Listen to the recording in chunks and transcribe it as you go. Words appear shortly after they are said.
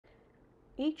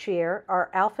Each year, our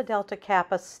Alpha Delta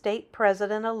Kappa state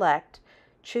president-elect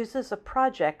chooses a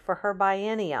project for her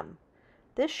biennium.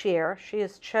 This year, she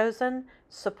has chosen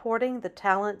supporting the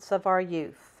talents of our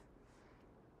youth.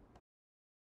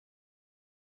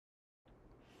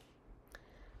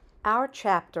 Our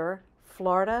chapter,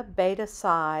 Florida Beta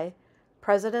Psi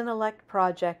President-elect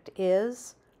project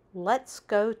is Let's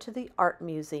Go to the Art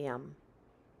Museum.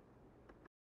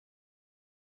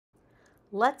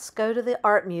 Let's Go to the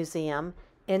Art Museum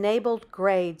enabled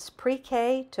grades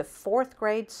pre-K to 4th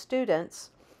grade students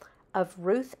of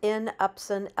Ruth N.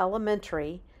 Upson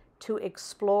Elementary to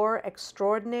explore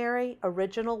extraordinary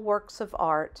original works of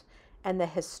art and the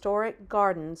historic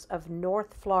gardens of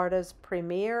North Florida's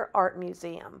premier art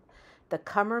museum, the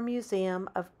Kummer Museum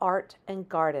of Art and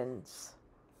Gardens.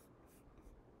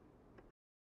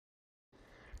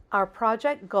 Our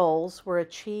project goals were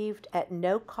achieved at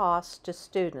no cost to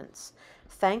students,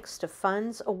 thanks to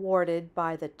funds awarded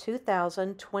by the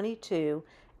 2022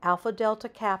 Alpha Delta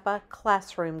Kappa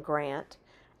Classroom Grant,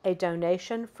 a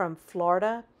donation from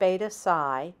Florida Beta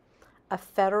Psi, a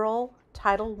federal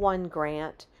Title I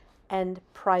grant, and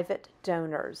private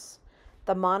donors.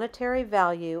 The monetary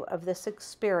value of this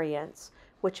experience,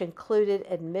 which included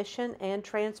admission and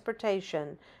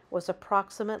transportation, was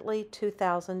approximately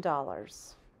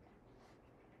 $2,000.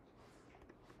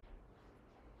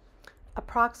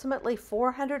 Approximately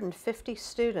 450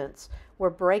 students were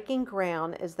breaking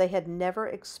ground as they had never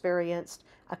experienced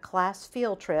a class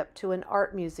field trip to an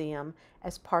art museum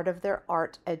as part of their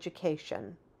art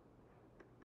education.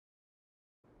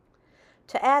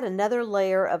 To add another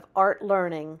layer of art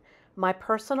learning, my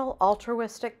personal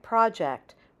altruistic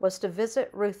project was to visit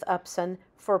Ruth Upson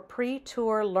for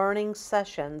pre-tour learning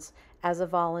sessions as a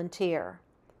volunteer.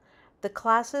 The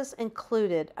classes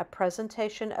included a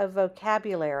presentation of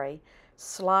vocabulary,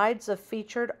 slides of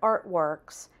featured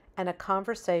artworks, and a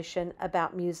conversation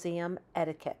about museum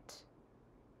etiquette.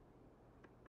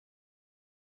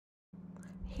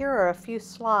 Here are a few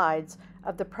slides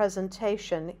of the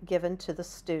presentation given to the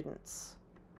students.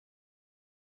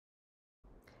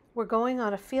 We're going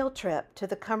on a field trip to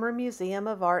the Kummer Museum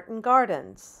of Art and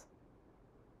Gardens.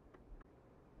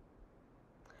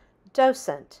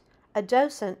 Docent. A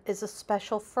docent is a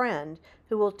special friend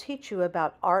who will teach you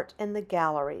about art in the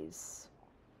galleries.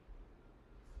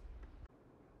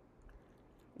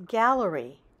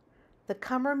 Gallery. The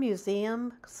Kummer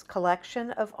Museum's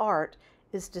collection of art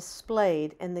is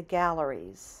displayed in the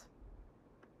galleries.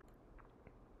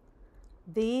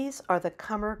 These are the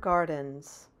Kummer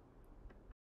Gardens.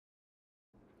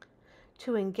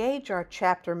 To engage our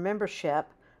chapter membership,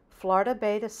 Florida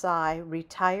Beta Psi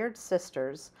retired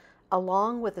sisters,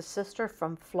 along with a sister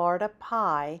from Florida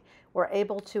Pi, were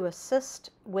able to assist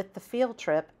with the field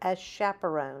trip as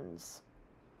chaperones.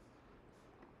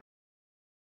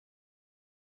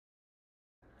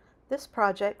 This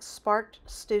project sparked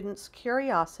students'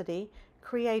 curiosity,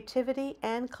 creativity,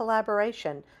 and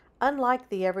collaboration, unlike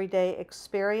the everyday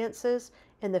experiences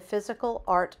in the physical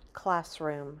art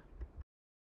classroom.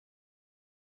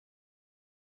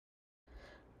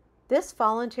 This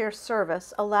volunteer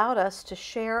service allowed us to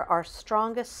share our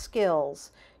strongest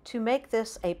skills to make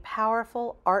this a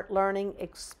powerful art learning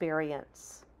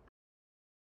experience.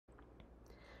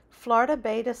 Florida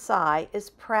Beta Psi is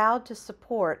proud to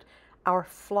support our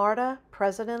Florida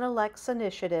President-elect's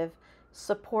initiative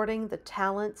supporting the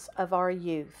talents of our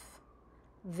youth.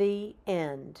 The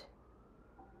end.